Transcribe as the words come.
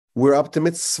We're up to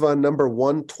mitzvah number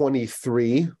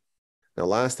 123. Now,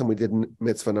 last time we did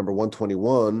mitzvah number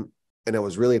 121, and I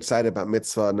was really excited about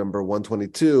mitzvah number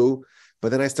 122,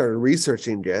 but then I started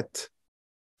researching it,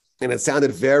 and it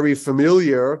sounded very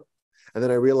familiar, and then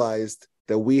I realized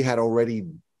that we had already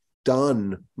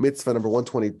done mitzvah number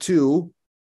 122,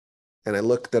 and I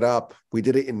looked it up. We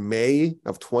did it in May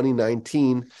of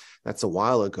 2019. That's a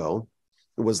while ago.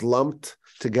 It was lumped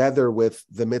together with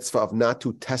the mitzvah of not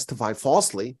to testify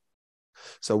falsely.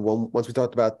 So once we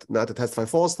talked about not to testify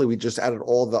falsely, we just added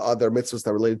all the other mitzvahs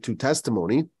that related to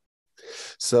testimony.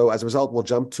 So as a result, we'll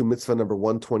jump to mitzvah number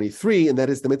 123, and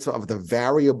that is the mitzvah of the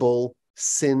variable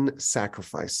sin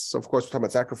sacrifice. So of course, we're talking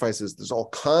about sacrifices. There's all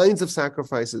kinds of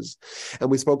sacrifices. And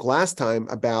we spoke last time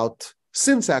about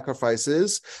sin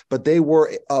sacrifices, but they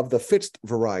were of the fixed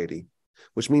variety,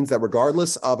 which means that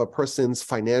regardless of a person's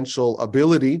financial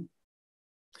ability,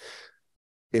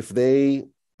 if they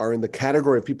are in the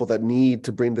category of people that need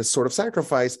to bring this sort of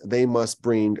sacrifice, they must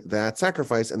bring that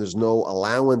sacrifice, and there's no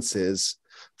allowances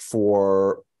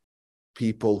for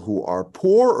people who are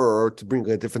poorer to bring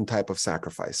a different type of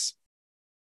sacrifice.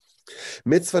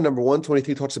 Mitzvah number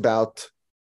 123 talks about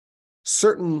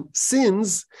certain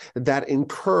sins that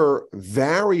incur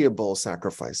variable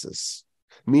sacrifices,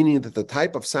 meaning that the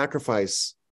type of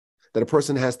sacrifice that a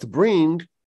person has to bring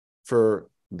for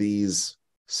these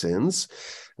sins,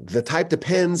 the type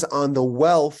depends on the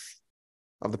wealth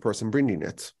of the person bringing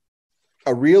it.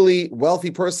 A really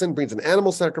wealthy person brings an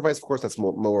animal sacrifice. Of course, that's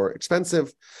more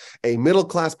expensive. A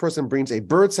middle-class person brings a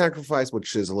bird sacrifice,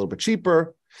 which is a little bit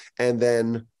cheaper. And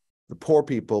then the poor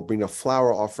people bring a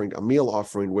flour offering, a meal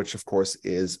offering, which, of course,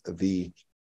 is the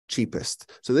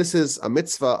cheapest. So this is a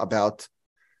mitzvah about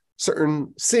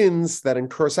certain sins that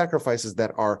incur sacrifices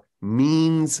that are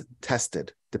means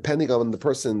tested. Depending on the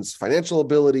person's financial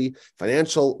ability,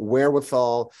 financial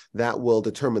wherewithal, that will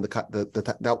determine the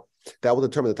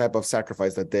type of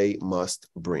sacrifice that they must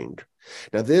bring.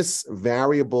 Now, this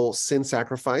variable sin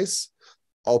sacrifice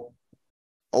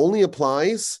only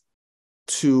applies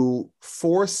to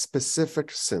 4 specific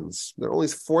sins. There are only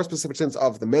 4 specific sins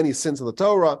of the many sins of the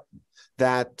Torah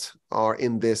that are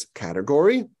in this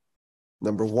category.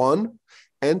 Number 1,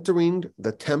 entering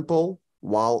the temple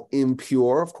while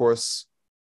impure. Of course,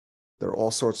 there are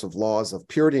all sorts of laws of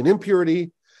purity and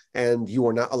impurity, and you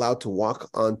are not allowed to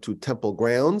walk onto temple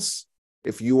grounds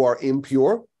if you are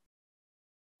impure.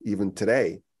 Even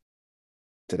today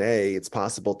it's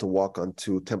possible to walk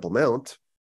onto Temple Mount.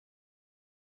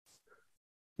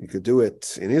 You could do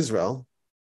it in Israel,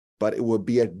 but it would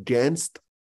be against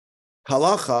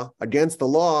halacha, against the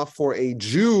law for a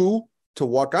Jew to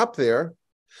walk up there,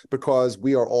 because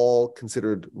we are all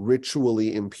considered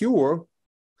ritually impure,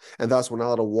 and thus we're not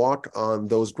allowed to walk on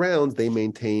those grounds. They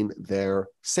maintain their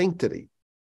sanctity.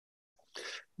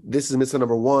 This is mitzvah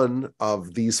number 1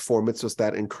 of these 4 mitzvahs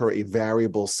that incur a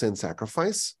variable sin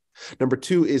sacrifice. Number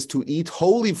 2 is to eat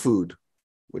holy food,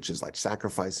 which is like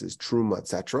sacrifices, truma,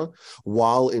 etc.,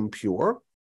 while impure.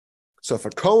 So if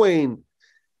a Kohen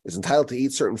is entitled to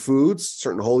eat certain foods,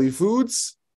 certain holy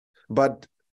foods, but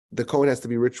the Kohen has to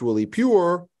be ritually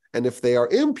pure, and if they are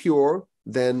impure,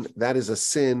 then that is a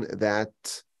sin that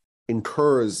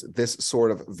incurs this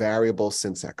sort of variable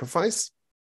sin sacrifice.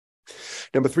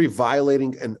 Number 3,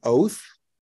 violating an oath.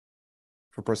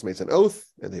 If a person makes an oath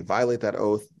and they violate that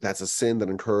oath, that's a sin that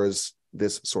incurs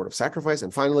this sort of sacrifice.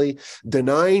 And finally,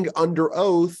 denying under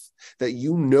oath that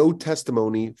you know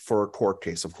testimony for a court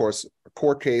case. Of course, a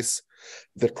court case,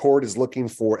 the court is looking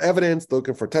for evidence,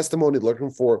 looking for testimony,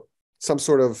 looking for some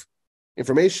sort of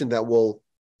information that will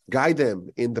guide them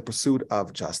in the pursuit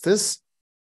of justice.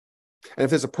 And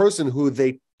if there's a person who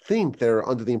they think they're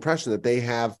under the impression that they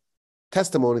have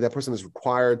testimony, that person is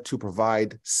required to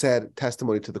provide said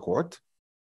testimony to the court.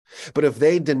 But if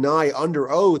they deny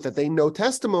under oath that they know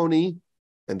testimony,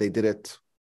 and they did it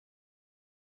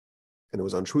and it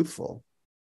was untruthful,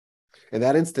 in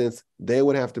that instance, they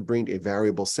would have to bring a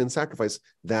variable sin sacrifice.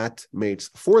 That makes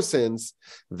 4 sins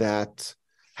that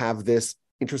have this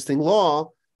interesting law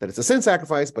that it's a sin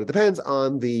sacrifice, but it depends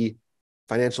on the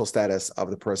financial status of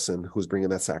the person who's bringing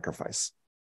that sacrifice.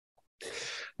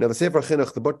 Now, the Sefer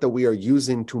Chinuch, the book that we are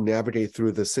using to navigate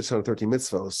through the 613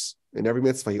 mitzvos, in every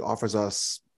mitzvah, he offers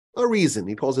us a reason.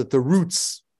 He calls it the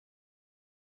roots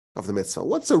of the mitzvah.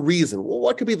 What's a reason? Well,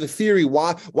 what could be the theory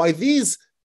why these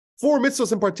 4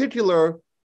 mitzvahs in particular,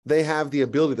 they have the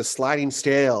ability, the sliding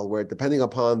scale, where depending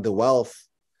upon the wealth,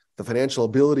 the financial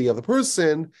ability of the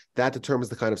person, that determines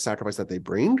the kind of sacrifice that they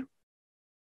bring.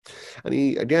 And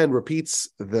he, again, repeats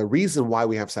the reason why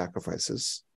we have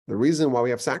sacrifices. The reason why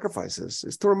we have sacrifices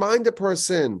is to remind a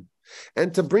person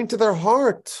and to bring to their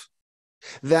heart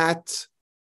that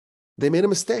they made a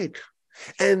mistake,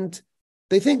 and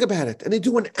they think about it, and they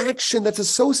do an action that's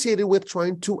associated with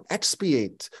trying to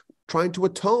expiate, trying to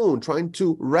atone, trying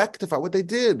to rectify what they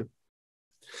did,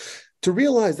 to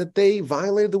realize that they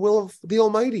violated the will of the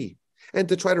Almighty, and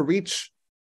to try to reach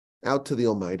out to the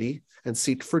Almighty and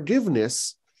seek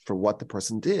forgiveness for what the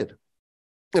person did.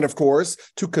 And of course,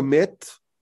 to commit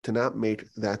to not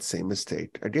make that same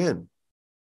mistake again.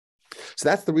 So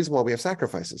that's the reason why we have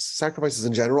sacrifices. Sacrifices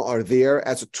in general are there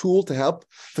as a tool to help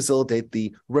facilitate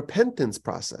the repentance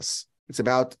process. It's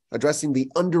about addressing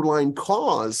the underlying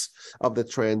cause of the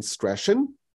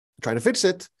transgression, trying to fix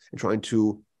it, and trying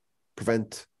to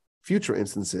prevent future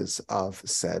instances of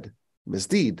said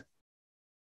misdeed.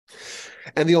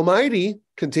 And the Almighty,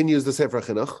 continues the Sefer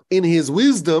Chinuch, in his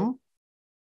wisdom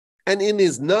and in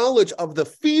his knowledge of the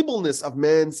feebleness of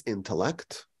man's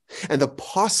intellect, and the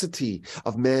paucity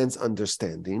of man's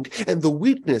understanding, and the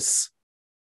weakness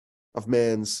of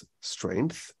man's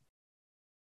strength,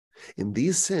 in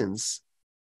these sins,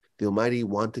 the Almighty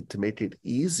wanted to make it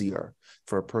easier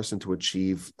for a person to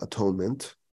achieve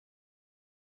atonement.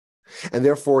 And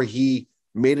therefore, he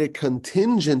made it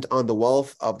contingent on the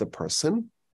wealth of the person.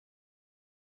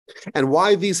 And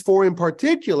why these four in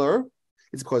particular?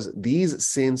 It's because these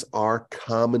sins are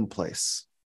commonplace.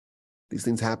 These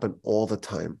things happen all the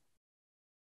time.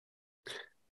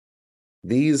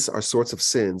 These are sorts of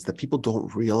sins that people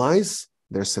don't realize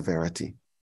their severity.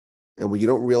 And when you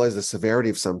don't realize the severity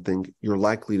of something, you're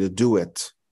likely to do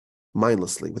it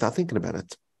mindlessly without thinking about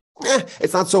it.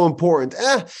 It's not so important.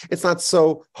 It's not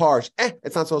so harsh.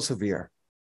 It's not so severe.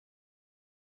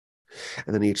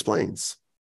 And then he explains,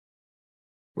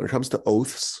 when it comes to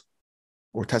oaths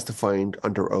or testifying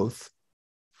under oath,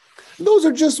 those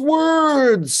are just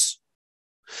words.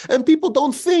 And people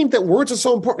don't think that words are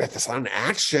so important. That's not an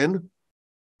action.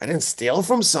 I didn't steal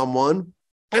from someone.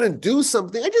 I didn't do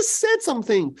something. I just said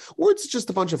something. Words are just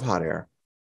a bunch of hot air.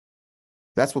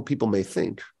 That's what people may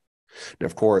think. And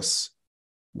of course,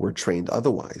 we're trained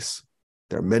otherwise.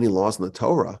 There are many laws in the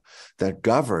Torah that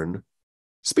govern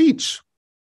speech.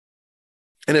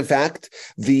 And in fact,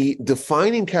 the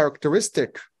defining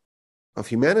characteristic of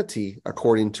humanity,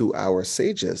 according to our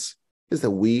sages, is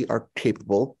that we are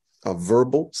capable of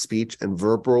verbal speech and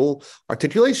verbal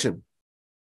articulation.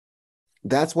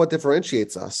 That's what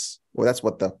differentiates us. Well, that's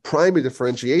what the primary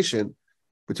differentiation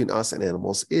between us and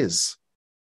animals is.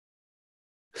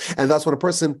 And that's when a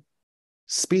person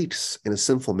speaks in a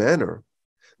sinful manner,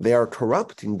 they are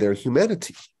corrupting their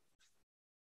humanity.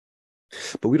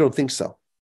 But we don't think so.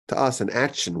 To us, an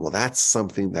action, well, that's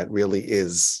something that really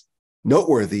is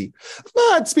noteworthy.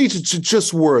 But speech is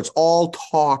just words, all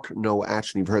talk, no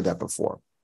action. You've heard that before.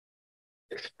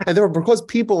 And therefore, because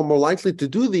people are more likely to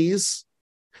do these,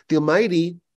 the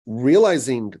Almighty,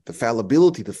 realizing the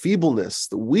fallibility, the feebleness,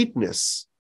 the weakness,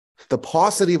 the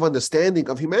paucity of understanding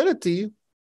of humanity,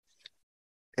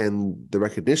 and the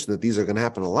recognition that these are going to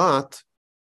happen a lot,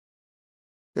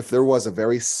 if there was a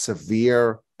very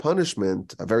severe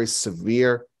punishment, a very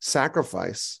severe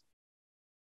sacrifice,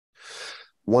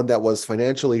 one that was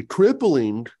financially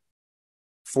crippling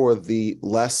for the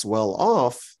less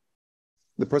well-off,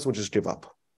 the person would just give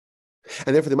up.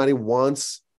 And therefore, the Almighty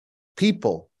wants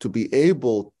people to be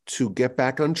able to get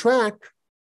back on track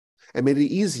and made it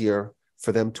easier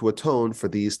for them to atone for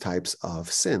these types of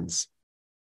sins.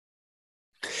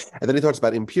 And then he talks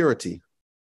about impurity.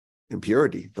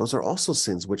 Impurity, those are also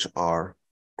sins which are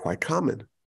quite common.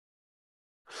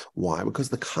 Why? Because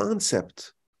the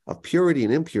concept of purity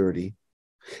and impurity,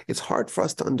 it's hard for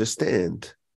us to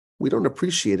understand. We don't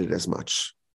appreciate it as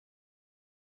much.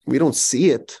 We don't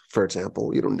see it, for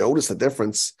example. You don't notice the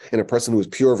difference in a person who is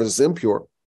pure versus impure.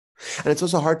 And it's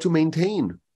also hard to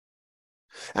maintain.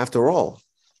 After all,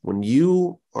 when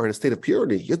you are in a state of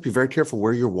purity, you have to be very careful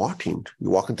where you're walking. You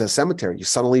walk into a cemetery, you've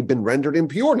suddenly been rendered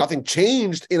impure. Nothing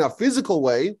changed in a physical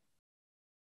way.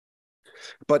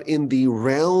 But in the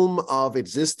realm of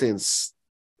existence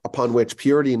upon which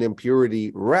purity and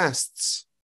impurity rests,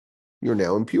 you're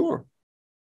now impure.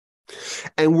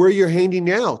 And where you're hanging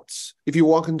out, if you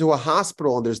walk into a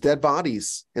hospital and there's dead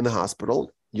bodies in the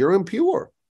hospital, you're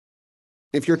impure.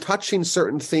 If you're touching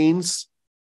certain things,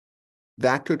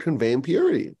 that could convey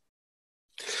impurity.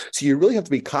 So you really have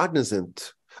to be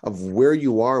cognizant of where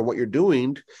you are and what you're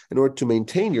doing in order to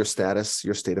maintain your status,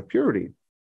 your state of purity.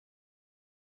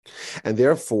 And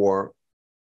therefore,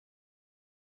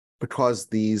 because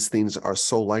these things are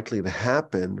so likely to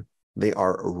happen, they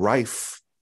are rife.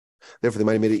 Therefore, they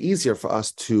might have made it easier for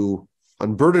us to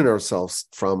unburden ourselves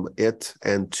from it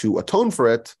and to atone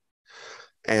for it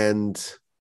and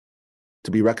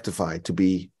to be rectified, to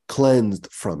be cleansed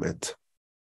from it.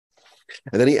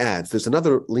 And then he adds, there's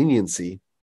another leniency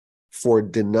for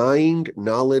denying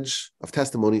knowledge of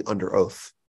testimony under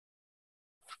oath.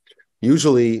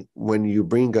 Usually, when you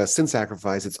bring a sin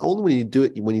sacrifice, it's only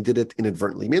when you did it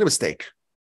inadvertently, you made a mistake.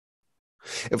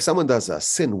 If someone does a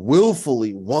sin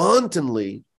willfully,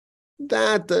 wantonly,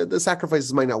 that the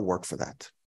sacrifices might not work for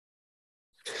that.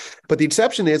 But the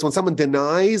exception is when someone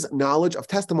denies knowledge of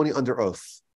testimony under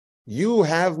oath. You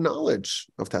have knowledge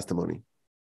of testimony,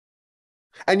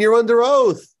 and you're under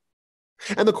oath.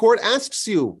 And the court asks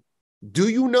you, do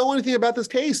you know anything about this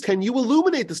case? Can you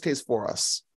illuminate this case for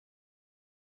us?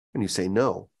 And you say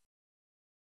no.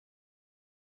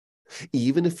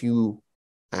 Even if you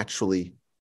actually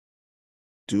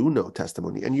do know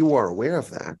testimony and you are aware of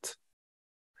that,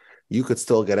 you could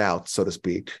still get out, so to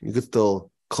speak. You could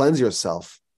still cleanse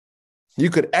yourself. You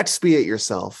could expiate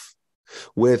yourself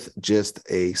with just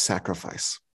a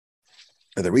sacrifice.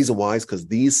 And the reason why is because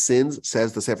these sins,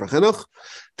 says the Sefer Chinuch,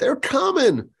 they're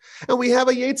common. And we have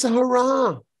a Yetzer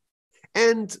Hara.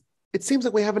 And it seems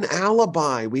like we have an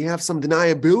alibi. We have some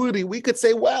deniability. We could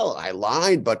say, well, I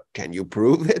lied, but can you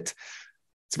prove it?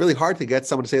 It's really hard to get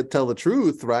someone to tell the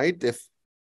truth, right? If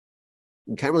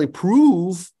you can't really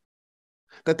prove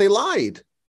that they lied.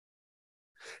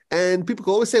 And people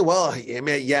can always say, well,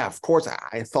 yeah, of course,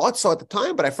 I thought so at the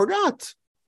time, but I forgot.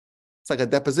 It's like a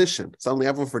deposition. Suddenly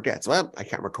everyone forgets. Well, I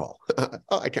can't recall.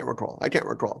 I can't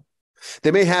recall.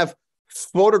 They may have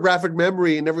photographic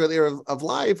memory in every other area of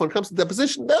life. When it comes to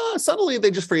deposition, suddenly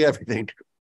they just forget everything.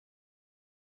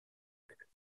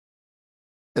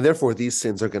 And therefore, these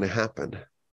sins are going to happen.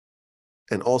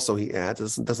 And also, he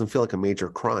adds, it doesn't feel like a major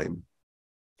crime.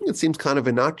 It seems kind of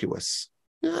innocuous.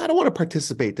 I don't want to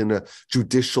participate in a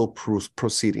judicial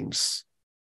proceedings.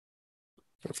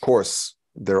 Of course,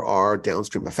 there are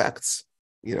downstream effects.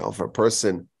 If a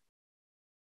person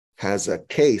has a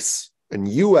case and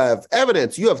you have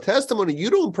evidence, you have testimony,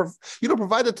 you don't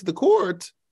provide it to the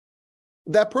court,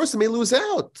 that person may lose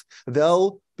out.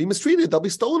 They'll be mistreated. They'll be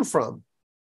stolen from.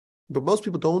 But most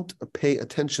people don't pay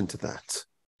attention to that.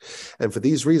 And for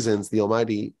these reasons, the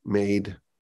Almighty made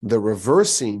the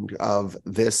reversing of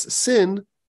this sin,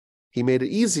 he made it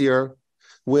easier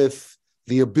with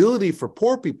the ability for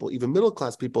poor people, even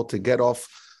middle-class people, to get off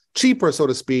cheaper, so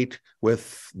to speak,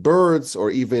 with birds or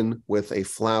even with a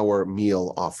flour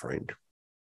meal offering.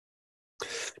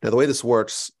 Now, the way this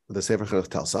works, the Sefer Chinuch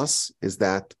tells us, is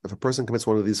that if a person commits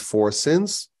one of these 4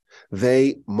 sins,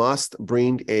 they must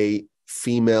bring a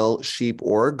female sheep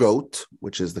or a goat,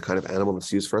 which is the kind of animal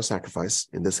that's used for a sacrifice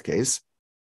in this case.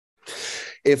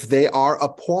 If they are a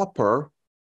pauper,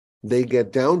 they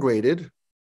get downgraded.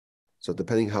 So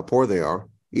depending how poor they are,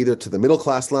 either to the middle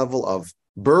class level of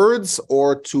birds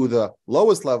or to the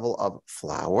lowest level of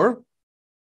flour.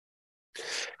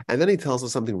 And then he tells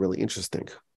us something really interesting.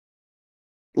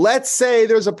 Let's say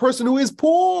there's a person who is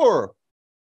poor,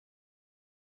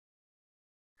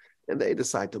 and they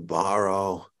decide to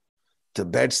borrow, to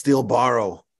bed steal,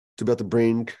 borrow, to be able to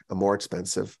bring a more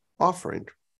expensive offering.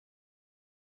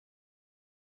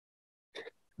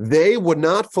 They would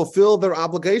not fulfill their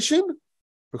obligation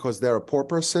because they're a poor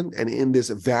person, and in this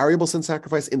variable sin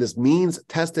sacrifice, in this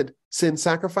means-tested sin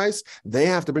sacrifice, they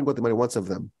have to bring what the money wants of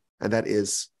them, and that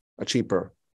is a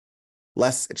cheaper,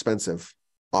 less expensive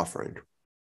offering.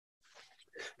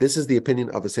 This is the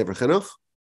opinion of the Sefer Chinuch.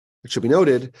 It should be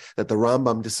noted that the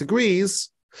Rambam disagrees.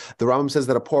 The Rambam says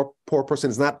that a poor person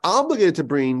is not obligated to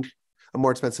bring a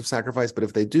more expensive sacrifice, but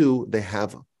if they do, they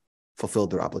have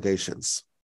fulfilled their obligations.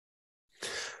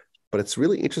 But it's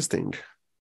really interesting.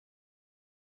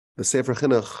 The Sefer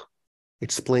Chinuch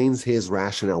explains his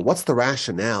rationale. What's the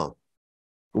rationale?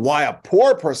 Why a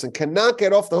poor person cannot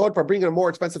get off the hook by bringing a more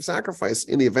expensive sacrifice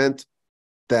in the event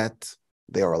that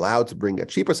they are allowed to bring a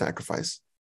cheaper sacrifice?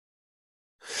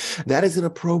 That is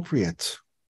inappropriate.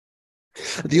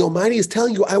 The Almighty is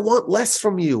telling you, I want less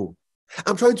from you.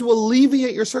 I'm trying to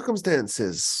alleviate your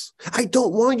circumstances. I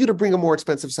don't want you to bring a more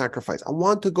expensive sacrifice. I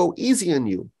want to go easy on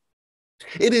you.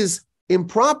 It is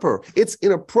improper. It's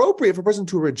inappropriate for a person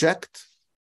to reject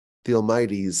the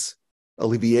Almighty's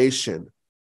alleviation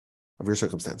of your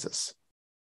circumstances.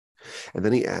 And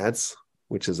then he adds,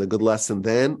 which is a good lesson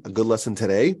then, a good lesson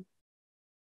today.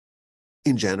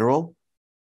 In general,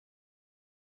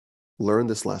 learn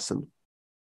this lesson.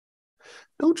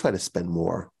 Don't try to spend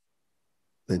more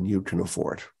than you can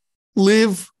afford.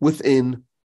 Live within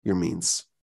your means.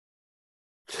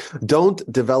 Don't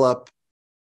develop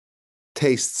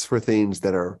tastes for things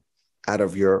that are out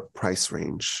of your price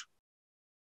range.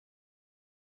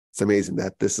 It's amazing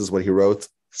that this is what he wrote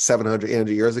 700,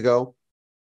 800 years ago.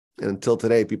 And until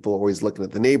today, people are always looking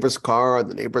at the neighbor's car and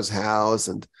the neighbor's house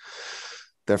and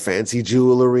their fancy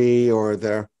jewelry or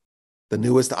the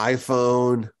newest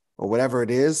iPhone or whatever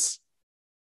it is.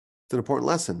 It's an important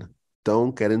lesson.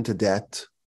 Don't get into debt.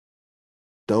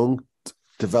 Don't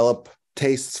develop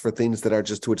tastes for things that are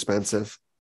just too expensive.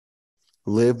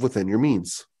 Live within your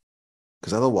means,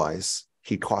 because otherwise,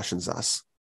 he cautions us.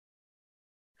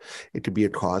 It could be a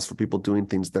cause for people doing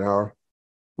things that are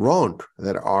wrong,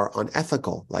 that are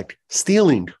unethical, like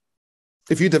stealing.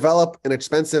 If you develop an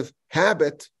expensive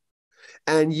habit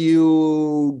and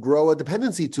you grow a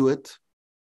dependency to it,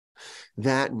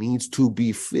 that needs to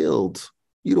be filled.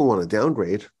 You don't want to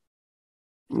downgrade.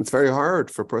 It's very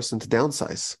hard for a person to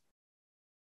downsize.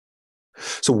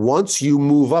 So once you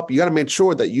move up, you got to make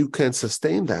sure that you can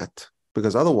sustain that,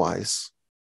 because otherwise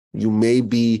you may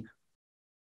be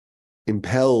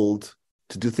impelled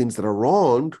to do things that are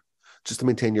wrong just to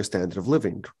maintain your standard of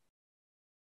living.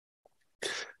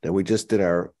 Now, we just did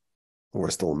we're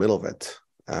still in the middle of it,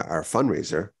 our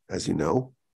fundraiser, as you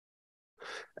know.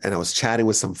 And I was chatting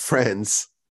with some friends,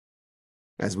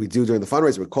 as we do during the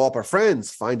fundraiser. We call up our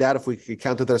friends, find out if we could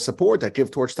count on their support at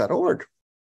givetorch.org.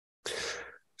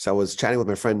 So I was chatting with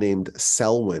my friend named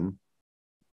Selwyn,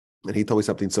 and he told me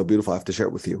something so beautiful I have to share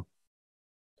it with you.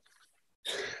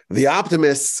 The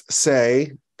optimists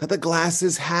say that the glass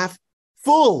is half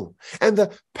full, and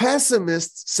the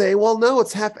pessimists say, well, no,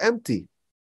 it's half empty.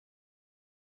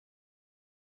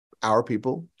 Our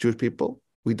people, Jewish people,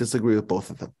 we disagree with both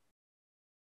of them.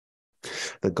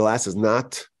 The glass is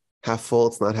not half full,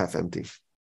 it's not half empty.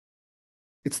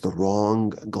 It's the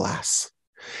wrong glass.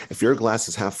 If your glass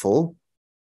is half full,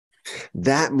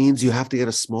 that means you have to get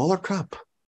a smaller cup.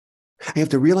 You have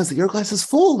to realize that your glass is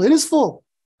full. It is full.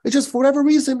 It's just for whatever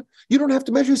reason, you don't have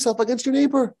to measure yourself against your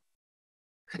neighbor.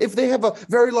 If they have a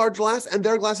very large glass and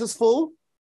their glass is full,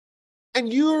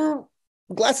 and your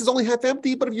glass is only half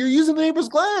empty, but if you're using the neighbor's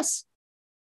glass,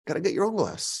 got to get your own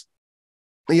glass.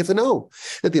 And you have to know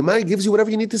that the Almighty gives you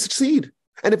whatever you need to succeed.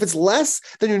 And if it's less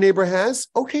than your neighbor has,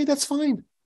 okay, that's fine.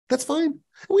 That's fine.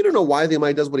 We don't know why the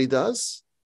Almighty does what he does.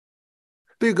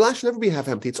 But your glass should never be half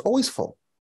empty. It's always full.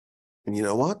 And you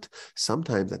know what?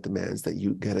 Sometimes that demands that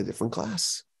you get a different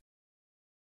glass.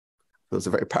 It was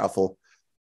a very powerful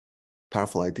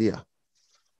idea.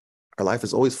 Our life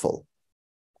is always full.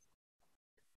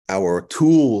 Our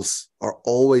tools are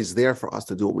always there for us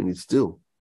to do what we need to do.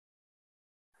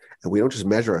 And we don't just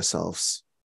measure ourselves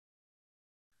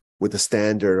with the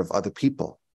standard of other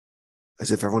people,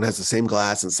 as if everyone has the same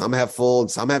glass and some have full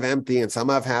and some have empty and some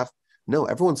have half. No,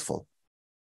 everyone's full.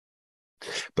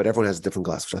 But everyone has a different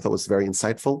glass, which I thought was very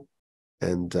insightful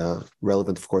and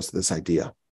relevant, of course, to this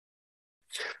idea.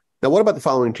 Now, what about the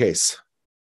following case?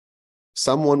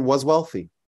 Someone was wealthy,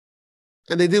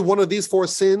 and they did one of these 4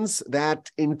 sins that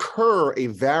incur a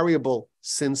variable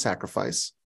sin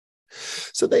sacrifice.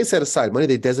 So they set aside money,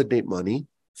 they designate money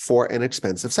for an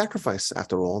expensive sacrifice.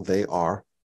 After all, they are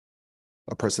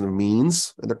a person of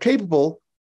means, and they're capable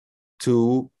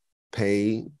to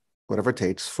pay whatever it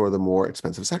takes for the more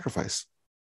expensive sacrifice.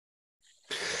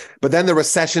 But then the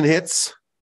recession hits,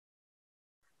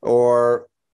 or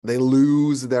they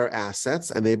lose their assets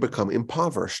and they become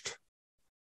impoverished.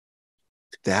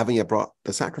 They haven't yet brought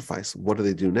the sacrifice. What do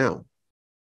they do now?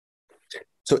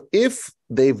 So if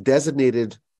they've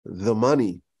designated the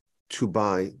money to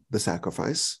buy the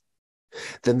sacrifice,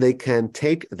 then they can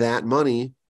take that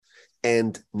money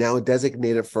and now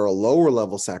designate it for a lower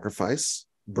level sacrifice,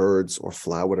 birds or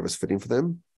flour, whatever's fitting for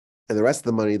them. And the rest of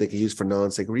the money they can use for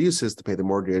non-sacred uses, to pay their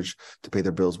mortgage, to pay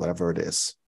their bills, whatever it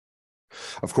is.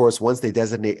 Of course, once they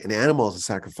designate an animal as a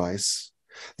sacrifice,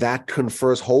 that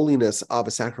confers holiness of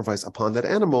a sacrifice upon that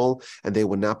animal, and they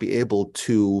would not be able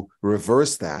to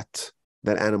reverse that.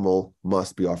 That animal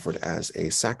must be offered as a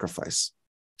sacrifice.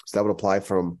 So that would apply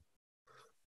from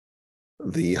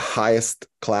the highest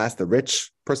class, the rich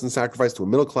person sacrifice, to a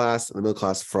middle class, and the middle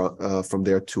class from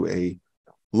there to a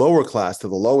lower class, to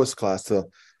the lowest class, to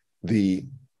the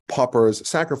pauper's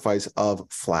sacrifice of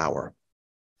flour.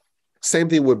 Same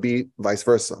thing would be vice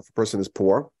versa. If a person is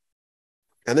poor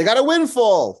and they got a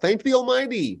windfall, thank the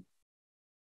Almighty,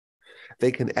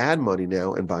 they can add money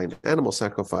now and buy an animal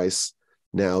sacrifice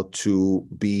now to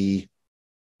be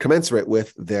commensurate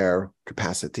with their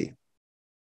capacity.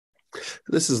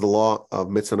 This is the law of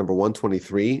mitzvah number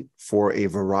 123 for a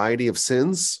variety of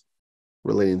sins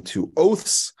relating to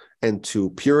oaths and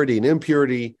to purity and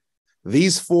impurity.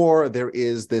 These 4, there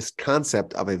is this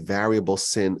concept of a variable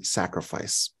sin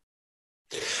sacrifice.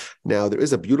 Now, there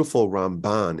is a beautiful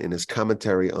Ramban in his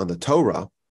commentary on the Torah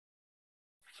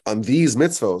on these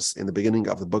mitzvos in the beginning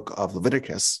of the book of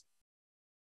Leviticus.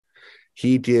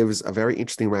 he gives a very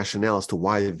interesting rationale as to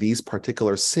why these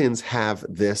particular sins have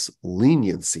this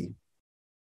leniency.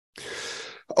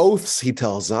 Oaths, he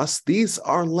tells us, these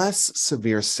are less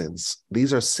severe sins.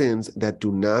 These are sins that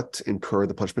do not incur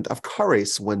the punishment of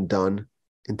kares when done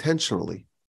intentionally.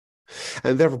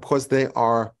 And therefore, because they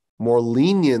are more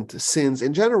lenient sins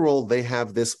in general, they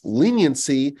have this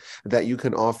leniency that you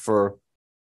can offer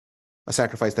a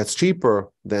sacrifice that's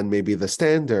cheaper than maybe the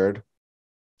standard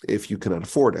if you cannot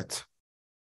afford it.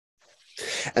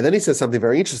 And then he says something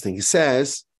very interesting. He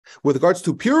says, with regards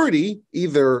to purity,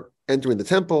 either entering the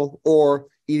temple or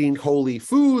eating holy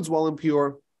foods while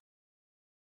impure,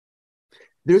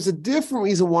 there's a different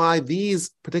reason why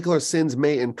these particular sins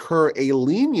may incur a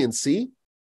leniency,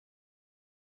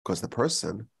 because the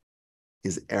person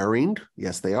is erring.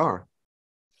 Yes, they are.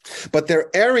 But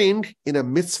they're erring in a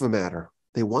mitzvah matter.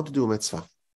 They want to do a mitzvah.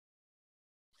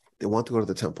 They want to go to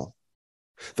the temple.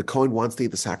 The Kohen wants to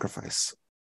eat the sacrifice.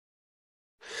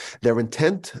 Their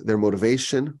intent, their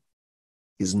motivation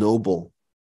is noble,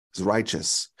 is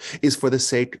righteous, is for the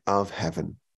sake of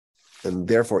heaven. And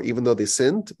therefore, even though they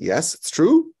sinned, yes, it's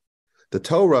true, the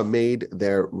Torah made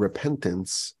their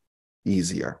repentance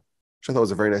easier. Which I thought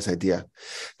was a very nice idea,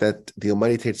 that the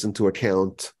Almighty takes into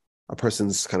account a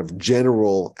person's kind of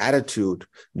general attitude,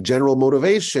 general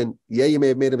motivation. Yeah, you may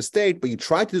have made a mistake, but you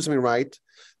tried to do something right.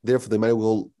 Therefore, the Almighty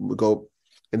will go,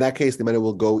 in that case, the Almighty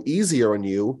will go easier on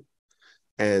you,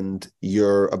 and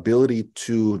your ability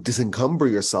to disencumber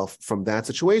yourself from that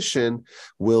situation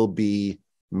will be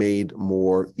made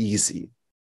more easy.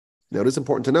 Now, it is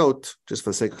important to note, just for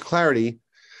the sake of clarity,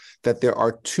 that there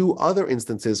are two other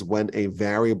instances when a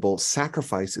variable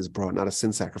sacrifice is brought, not a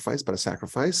sin sacrifice, but a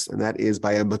sacrifice, and that is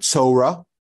by a metzora,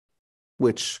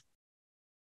 which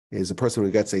is a person who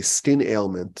gets a skin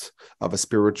ailment of a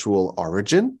spiritual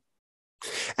origin,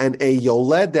 and a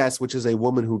yoledes, which is a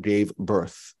woman who gave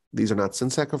birth. These are not sin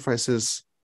sacrifices,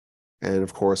 and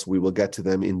of course, we will get to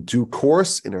them in due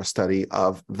course in our study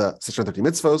of the 630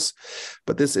 mitzvos.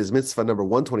 But this is mitzvah number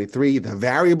 123, the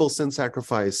variable sin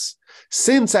sacrifice.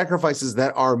 Sin sacrifices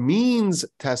that are means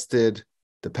tested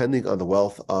depending on the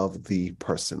wealth of the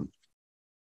person.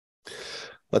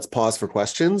 Let's pause for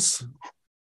questions.